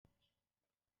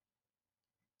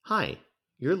Hi,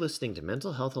 you're listening to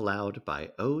Mental Health Aloud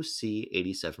by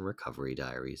OC87 Recovery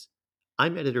Diaries.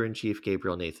 I'm Editor in Chief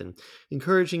Gabriel Nathan,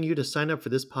 encouraging you to sign up for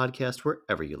this podcast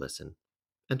wherever you listen.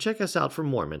 And check us out for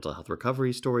more mental health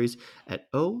recovery stories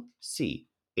at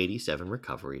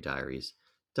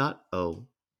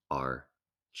OC87recoverydiaries.org.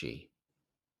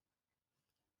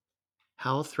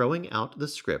 How Throwing Out the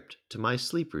Script to My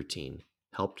Sleep Routine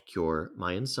Helped Cure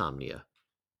My Insomnia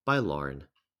by Lauren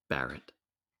Barrett.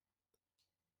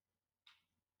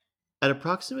 At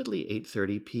approximately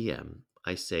 8:30 p.m.,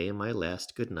 I say my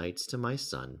last good nights to my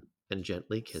son and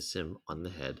gently kiss him on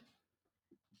the head.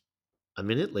 A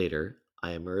minute later,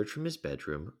 I emerge from his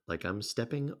bedroom like I'm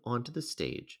stepping onto the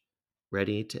stage,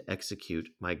 ready to execute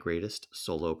my greatest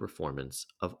solo performance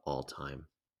of all time,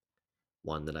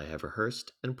 one that I have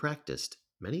rehearsed and practiced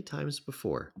many times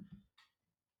before.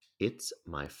 It's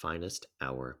my finest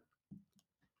hour.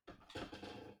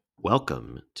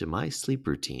 Welcome to my sleep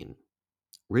routine,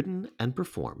 written and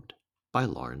performed by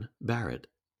Lauren Barrett.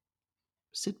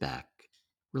 Sit back,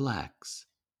 relax,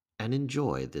 and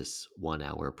enjoy this 1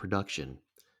 hour production.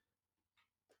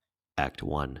 Act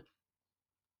 1.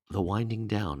 The Winding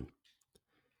Down.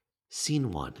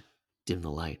 Scene 1. Dim the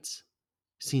lights.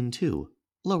 Scene 2.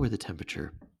 Lower the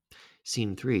temperature.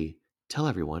 Scene 3. Tell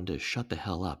everyone to shut the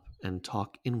hell up and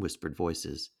talk in whispered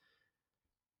voices.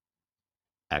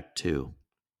 Act 2.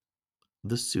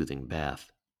 The Soothing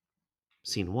Bath.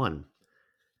 Scene 1.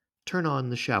 Turn on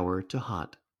the shower to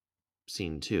hot.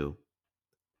 Scene 2.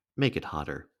 Make it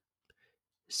hotter.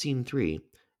 Scene 3.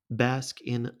 Bask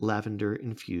in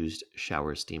lavender-infused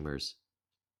shower steamers.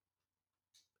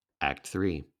 Act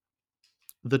 3.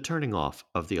 The turning off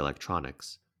of the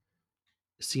electronics.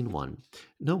 Scene 1.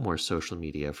 No more social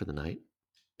media for the night.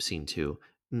 Scene 2.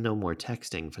 No more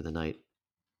texting for the night.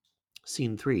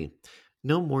 Scene 3.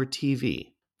 No more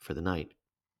TV for the night.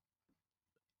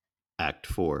 Act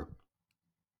 4.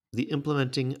 The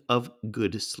implementing of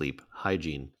good sleep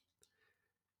hygiene.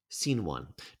 Scene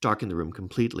 1. Darken the room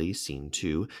completely. Scene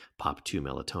 2. Pop 2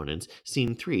 melatonins.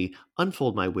 Scene 3.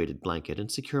 Unfold my weighted blanket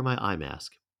and secure my eye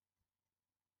mask.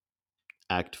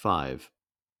 Act 5.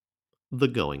 The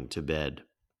going to bed.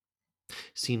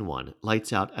 Scene 1.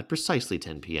 Lights out at precisely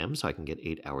 10 p.m. so I can get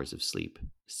 8 hours of sleep.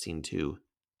 Scene 2.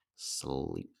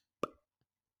 Sleep.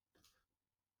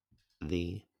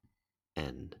 The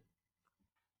end.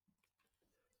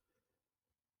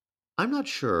 I'm not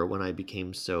sure when I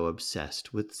became so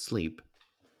obsessed with sleep.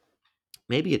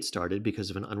 Maybe it started because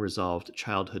of an unresolved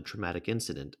childhood traumatic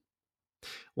incident.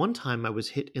 One time I was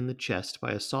hit in the chest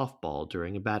by a softball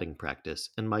during a batting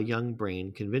practice, and my young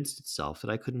brain convinced itself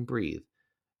that I couldn't breathe,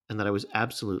 and that I was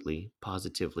absolutely,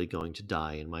 positively going to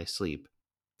die in my sleep.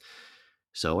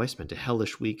 So I spent a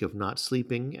hellish week of not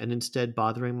sleeping and instead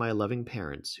bothering my loving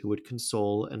parents, who would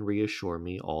console and reassure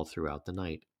me all throughout the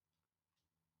night.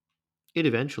 It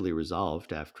eventually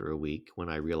resolved after a week when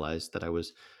I realized that I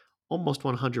was almost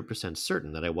 100%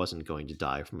 certain that I wasn't going to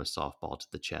die from a softball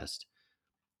to the chest.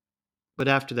 But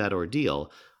after that ordeal,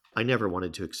 I never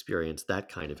wanted to experience that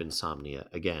kind of insomnia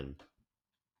again.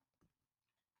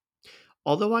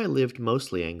 Although I lived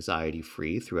mostly anxiety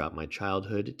free throughout my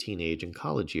childhood, teenage, and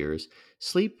college years,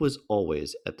 sleep was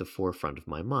always at the forefront of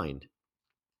my mind.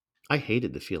 I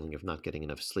hated the feeling of not getting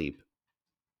enough sleep.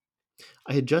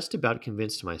 I had just about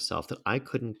convinced myself that I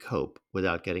couldn't cope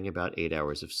without getting about 8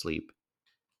 hours of sleep.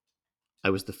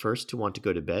 I was the first to want to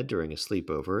go to bed during a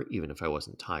sleepover, even if I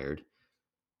wasn't tired,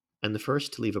 and the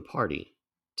first to leave a party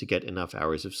to get enough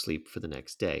hours of sleep for the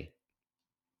next day.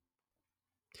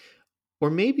 Or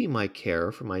maybe my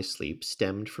care for my sleep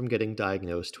stemmed from getting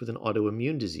diagnosed with an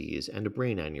autoimmune disease and a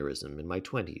brain aneurysm in my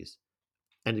 20s,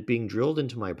 and it being drilled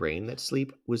into my brain that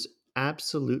sleep was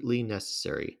absolutely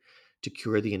necessary to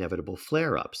cure the inevitable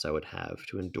flare ups I would have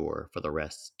to endure for the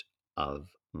rest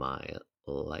of my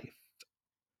life.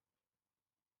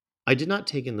 I did not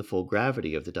take in the full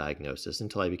gravity of the diagnosis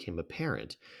until I became a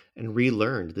parent and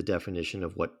relearned the definition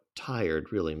of what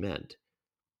tired really meant.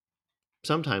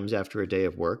 Sometimes, after a day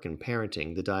of work and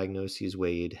parenting, the diagnoses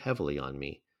weighed heavily on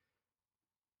me.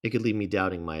 It could leave me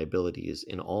doubting my abilities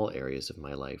in all areas of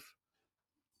my life.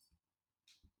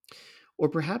 Or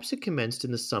perhaps it commenced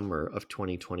in the summer of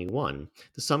 2021,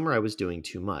 the summer I was doing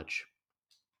too much.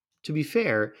 To be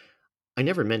fair, I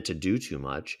never meant to do too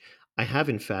much. I have,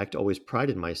 in fact, always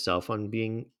prided myself on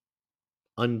being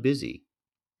unbusy.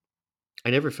 I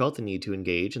never felt the need to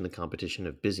engage in the competition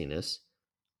of busyness.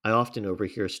 I often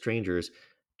overhear strangers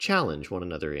challenge one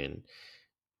another in,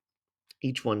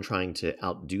 each one trying to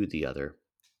outdo the other.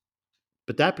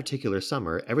 But that particular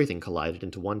summer, everything collided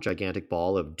into one gigantic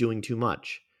ball of doing too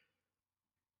much.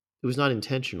 It was not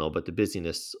intentional, but the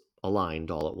busyness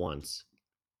aligned all at once.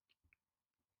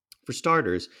 For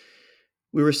starters,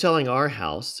 we were selling our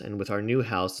house, and with our new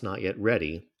house not yet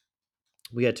ready,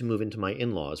 we had to move into my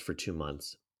in laws for 2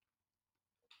 months.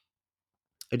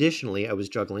 Additionally, I was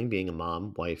juggling being a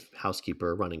mom, wife,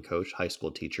 housekeeper, running coach, high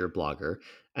school teacher, blogger,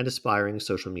 and aspiring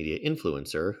social media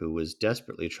influencer who was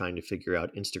desperately trying to figure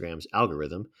out Instagram's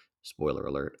algorithm. Spoiler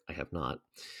alert, I have not.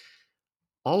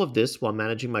 All of this while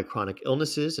managing my chronic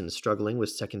illnesses and struggling with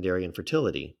secondary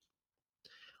infertility.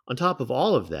 On top of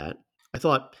all of that, I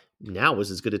thought now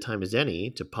was as good a time as any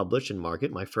to publish and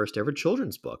market my first ever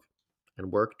children's book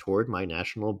and work toward my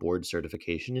national board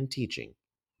certification in teaching.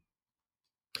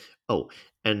 Oh,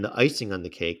 and the icing on the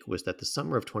cake was that the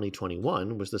summer of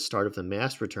 2021 was the start of the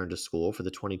mass return to school for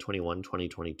the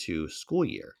 2021-2022 school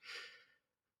year.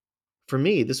 For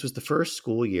me, this was the first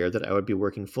school year that I would be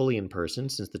working fully in person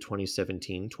since the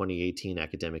 2017-2018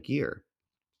 academic year.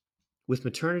 With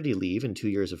maternity leave and 2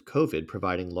 years of COVID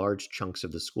providing large chunks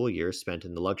of the school year spent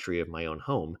in the luxury of my own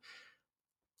home,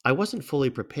 I wasn't fully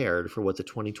prepared for what the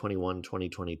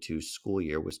 2021-2022 school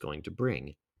year was going to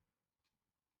bring.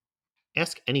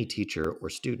 Ask any teacher or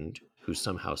student who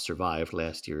somehow survived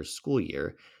last year's school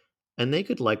year, and they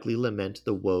could likely lament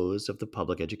the woes of the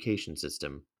public education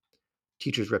system.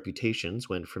 Teachers' reputations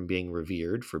went from being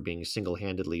revered for being single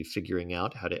handedly figuring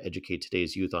out how to educate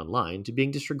today's youth online to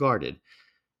being disregarded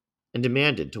and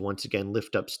demanded to once again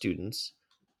lift up students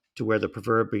to where the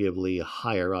proverbially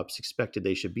higher ups expected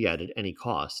they should be at any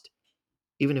cost,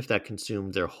 even if that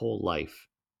consumed their whole life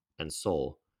and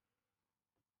soul.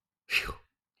 Phew.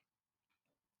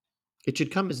 It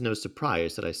should come as no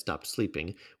surprise that I stopped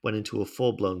sleeping, went into a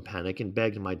full blown panic, and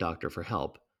begged my doctor for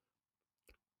help.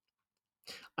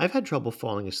 I've had trouble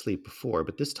falling asleep before,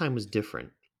 but this time was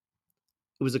different.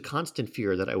 It was a constant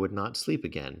fear that I would not sleep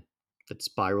again, that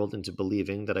spiraled into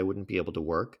believing that I wouldn't be able to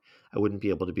work, I wouldn't be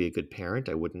able to be a good parent,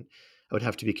 I would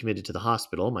have to be committed to the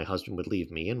hospital, my husband would leave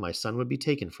me, and my son would be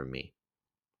taken from me.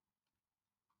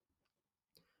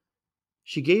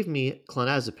 She gave me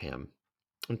clonazepam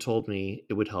and told me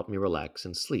it would help me relax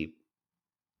and sleep.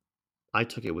 I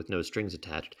took it with no strings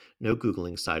attached, no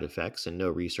Googling side effects, and no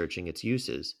researching its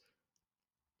uses.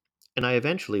 And I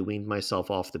eventually weaned myself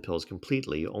off the pills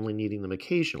completely, only needing them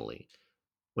occasionally,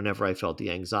 whenever I felt the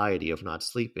anxiety of not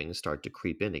sleeping start to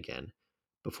creep in again,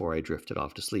 before I drifted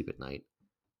off to sleep at night.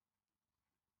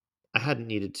 I hadn't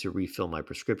needed to refill my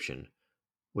prescription,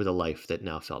 with a life that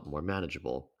now felt more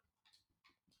manageable.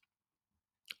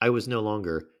 I was no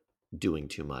longer doing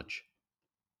too much.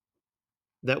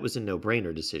 That was a no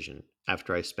brainer decision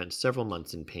after I spent several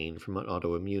months in pain from an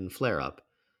autoimmune flare up.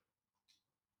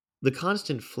 The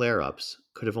constant flare ups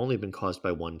could have only been caused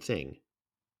by one thing: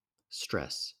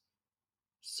 stress.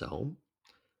 So,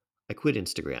 I quit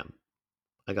Instagram.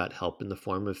 I got help in the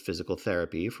form of physical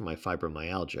therapy for my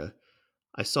fibromyalgia.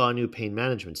 I saw a new pain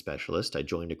management specialist. I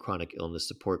joined a chronic illness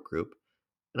support group.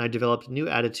 And I developed a new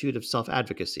attitude of self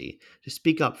advocacy to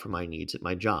speak up for my needs at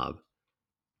my job.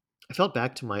 I felt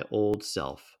back to my old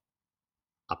self,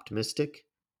 optimistic,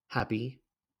 happy,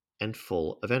 and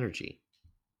full of energy.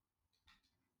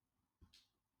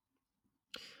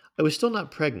 I was still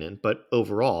not pregnant, but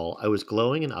overall, I was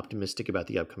glowing and optimistic about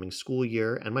the upcoming school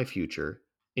year and my future.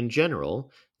 In general,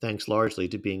 thanks largely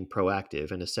to being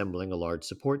proactive and assembling a large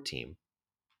support team.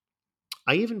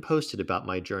 I even posted about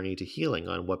my journey to healing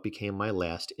on what became my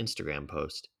last Instagram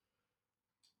post.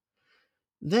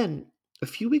 Then, a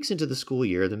few weeks into the school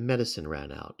year, the medicine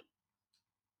ran out.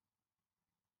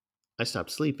 I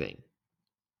stopped sleeping,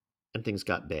 and things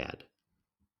got bad.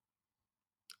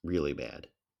 Really bad.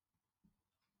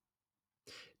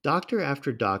 Doctor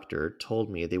after doctor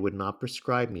told me they would not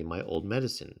prescribe me my old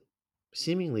medicine,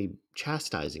 seemingly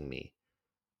chastising me.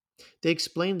 They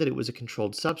explained that it was a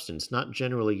controlled substance not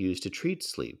generally used to treat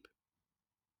sleep.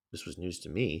 This was news to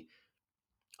me.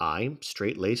 I,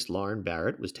 straight laced Lauren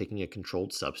Barrett, was taking a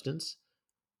controlled substance?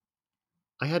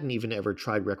 I hadn't even ever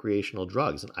tried recreational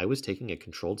drugs, and I was taking a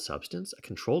controlled substance? A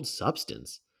controlled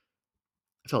substance?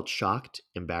 I felt shocked,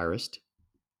 embarrassed,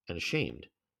 and ashamed.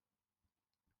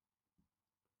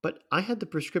 But I had the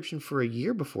prescription for a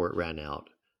year before it ran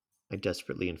out. I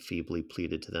desperately and feebly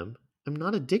pleaded to them. I'm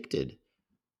not addicted.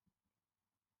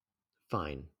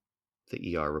 Fine,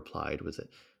 the ER replied with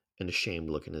an ashamed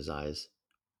look in his eyes.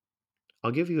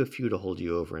 I'll give you a few to hold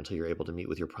you over until you're able to meet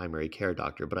with your primary care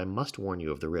doctor, but I must warn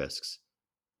you of the risks.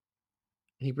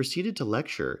 And he proceeded to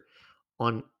lecture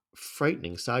on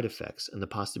frightening side effects and the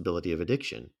possibility of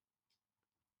addiction.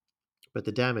 But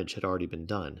the damage had already been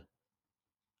done.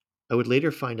 I would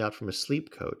later find out from a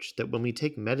sleep coach that when we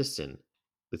take medicine,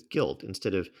 with guilt.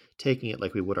 Instead of taking it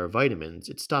like we would our vitamins,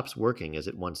 it stops working as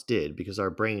it once did because our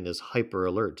brain is hyper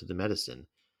alert to the medicine.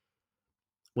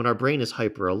 When our brain is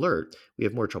hyper alert, we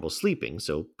have more trouble sleeping,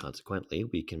 so consequently,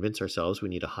 we convince ourselves we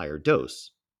need a higher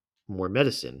dose, more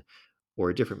medicine, or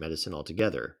a different medicine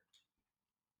altogether.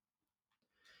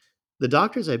 The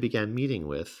doctors I began meeting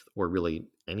with, or really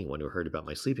anyone who heard about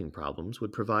my sleeping problems,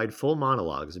 would provide full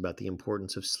monologues about the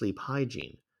importance of sleep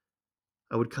hygiene.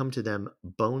 I would come to them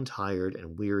bone tired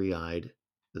and weary eyed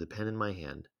with a pen in my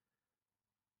hand.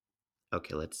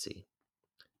 Okay, let's see.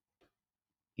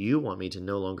 You want me to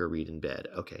no longer read in bed.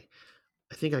 Okay,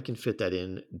 I think I can fit that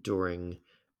in during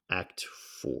Act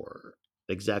 4,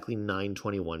 exactly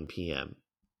 9:21 p.m.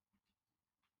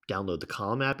 Download the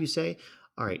column app, you say?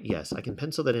 All right, yes, I can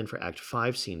pencil that in for Act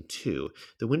 5, Scene 2.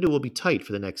 The window will be tight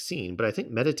for the next scene, but I think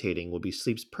meditating will be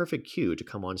sleep's perfect cue to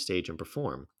come on stage and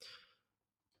perform.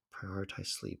 Prioritize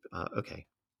sleep. Okay.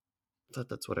 I thought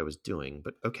that's what I was doing,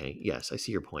 but okay, yes, I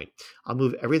see your point. I'll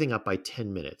move everything up by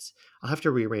 10 minutes. I'll have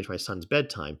to rearrange my son's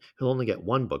bedtime. He'll only get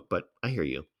one book, but I hear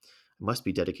you. I must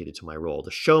be dedicated to my role.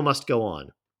 The show must go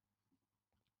on.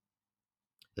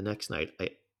 The next night,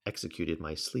 I executed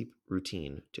my sleep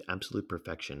routine to absolute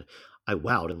perfection. I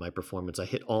wowed in my performance. I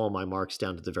hit all my marks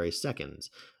down to the very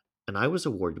seconds, and I was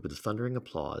awarded with the thundering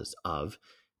applause of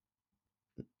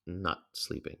not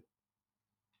sleeping.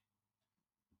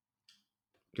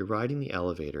 You're riding the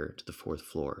elevator to the fourth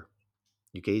floor.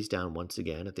 You gaze down once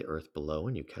again at the earth below,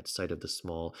 and you catch sight of the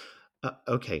small.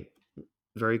 Okay,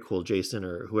 very cool, Jason,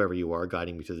 or whoever you are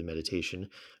guiding me through the meditation.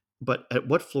 But at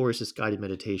what floor is this guided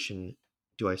meditation?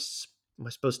 Am I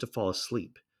supposed to fall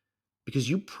asleep? Because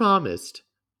you promised.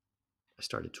 I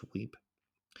started to weep.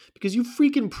 Because you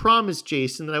freaking promised,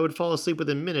 Jason, that I would fall asleep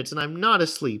within minutes, and I'm not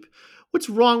asleep. What's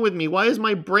wrong with me? Why is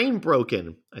my brain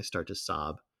broken? I start to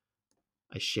sob.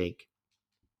 I shake.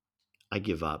 I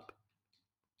give up.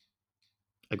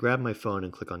 I grab my phone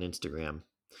and click on Instagram.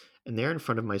 And there in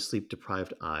front of my sleep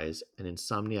deprived eyes and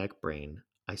insomniac brain,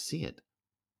 I see it.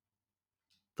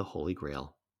 The Holy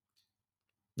Grail.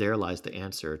 There lies the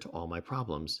answer to all my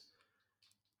problems.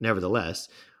 Nevertheless,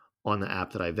 on the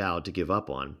app that I vowed to give up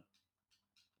on,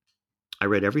 I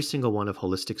read every single one of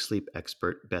holistic sleep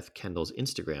expert Beth Kendall's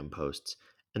Instagram posts,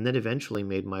 and then eventually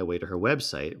made my way to her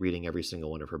website, reading every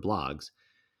single one of her blogs.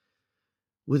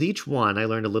 With each one, I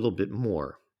learned a little bit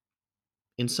more.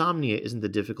 Insomnia isn't the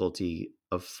difficulty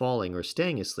of falling or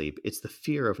staying asleep, it's the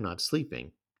fear of not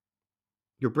sleeping.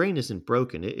 Your brain isn't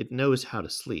broken, it knows how to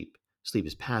sleep. Sleep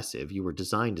is passive, you were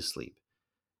designed to sleep.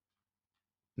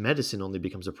 Medicine only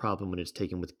becomes a problem when it's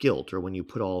taken with guilt or when you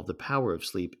put all of the power of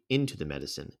sleep into the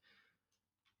medicine.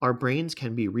 Our brains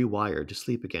can be rewired to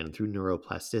sleep again through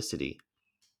neuroplasticity.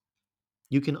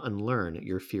 You can unlearn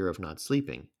your fear of not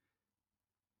sleeping.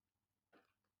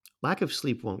 Lack of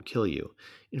sleep won't kill you.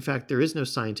 In fact, there is no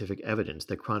scientific evidence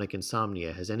that chronic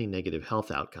insomnia has any negative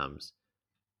health outcomes.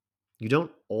 You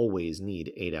don't always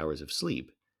need 8 hours of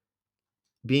sleep.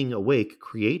 Being awake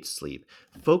creates sleep.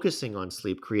 Focusing on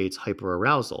sleep creates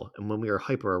hyperarousal, and when we are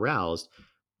hyperaroused,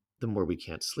 the more we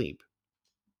can't sleep.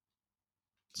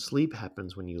 Sleep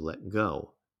happens when you let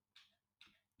go.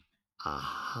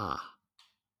 Aha.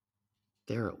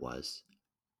 There it was.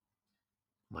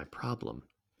 My problem.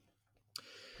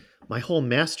 My whole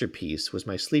masterpiece was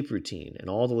my sleep routine, and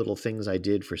all the little things I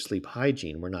did for sleep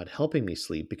hygiene were not helping me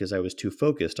sleep because I was too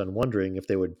focused on wondering if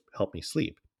they would help me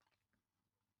sleep.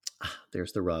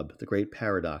 There's the rub, the great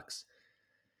paradox.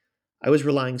 I was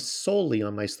relying solely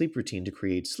on my sleep routine to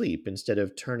create sleep instead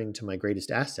of turning to my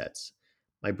greatest assets,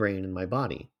 my brain and my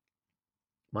body.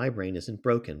 My brain isn't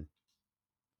broken.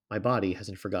 My body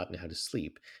hasn't forgotten how to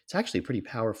sleep. It's actually pretty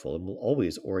powerful and will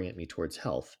always orient me towards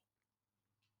health.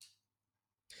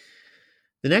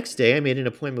 The next day, I made an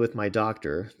appointment with my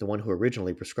doctor, the one who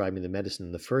originally prescribed me the medicine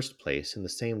in the first place, and the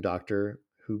same doctor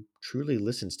who truly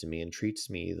listens to me and treats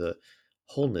me the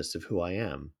wholeness of who I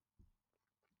am.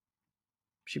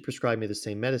 She prescribed me the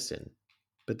same medicine,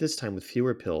 but this time with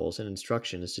fewer pills and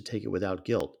instructions to take it without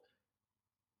guilt.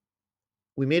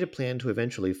 We made a plan to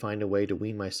eventually find a way to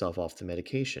wean myself off the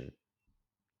medication.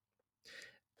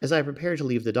 As I prepared to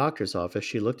leave the doctor's office,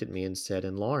 she looked at me and said,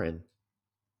 "And Lauren,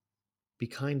 be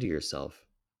kind to yourself."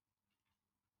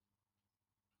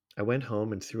 I went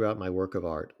home and threw out my work of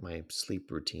art, my sleep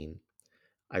routine.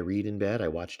 I read in bed, I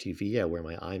watch TV, I wear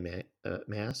my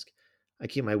mask. I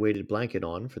keep my weighted blanket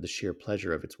on for the sheer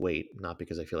pleasure of its weight, not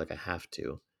because I feel like I have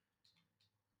to.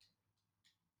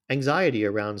 Anxiety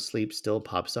around sleep still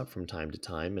pops up from time to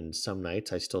time, and some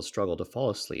nights I still struggle to fall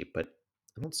asleep, but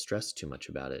I don't stress too much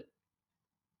about it.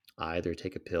 I either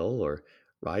take a pill or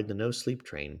ride the no sleep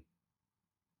train.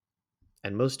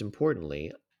 And most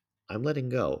importantly, I'm letting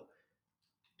go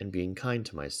and being kind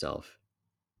to myself.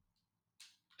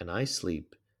 And I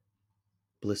sleep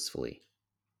blissfully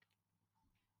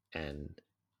and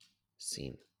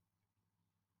seen.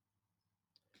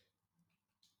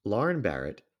 Lauren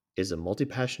Barrett is a multi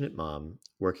passionate mom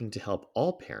working to help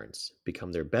all parents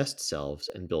become their best selves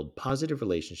and build positive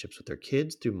relationships with their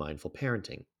kids through mindful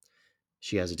parenting.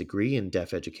 She has a degree in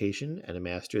deaf education and a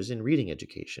master's in reading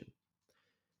education.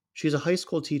 She's a high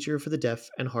school teacher for the deaf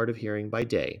and hard of hearing by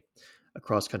day, a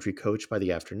cross country coach by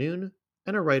the afternoon,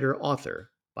 and a writer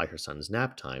author by her son's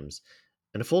nap times,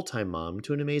 and a full time mom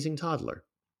to an amazing toddler.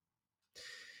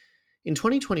 In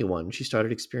 2021, she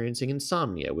started experiencing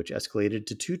insomnia, which escalated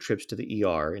to 2 trips to the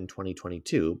ER in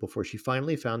 2022 before she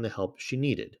finally found the help she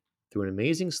needed through an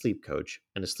amazing sleep coach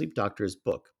and a sleep doctor's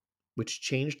book, which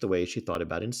changed the way she thought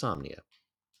about insomnia.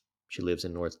 She lives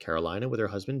in North Carolina with her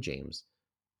husband James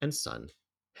and son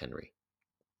Henry.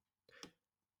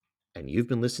 And you've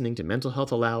been listening to Mental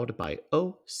Health Aloud by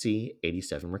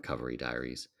OC87 Recovery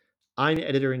Diaries. I'm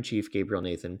Editor in Chief Gabriel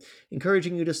Nathan,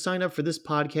 encouraging you to sign up for this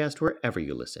podcast wherever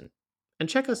you listen. And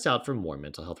check us out for more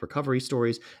mental health recovery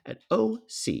stories at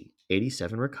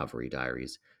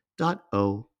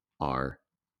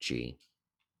OC87recoverydiaries.org.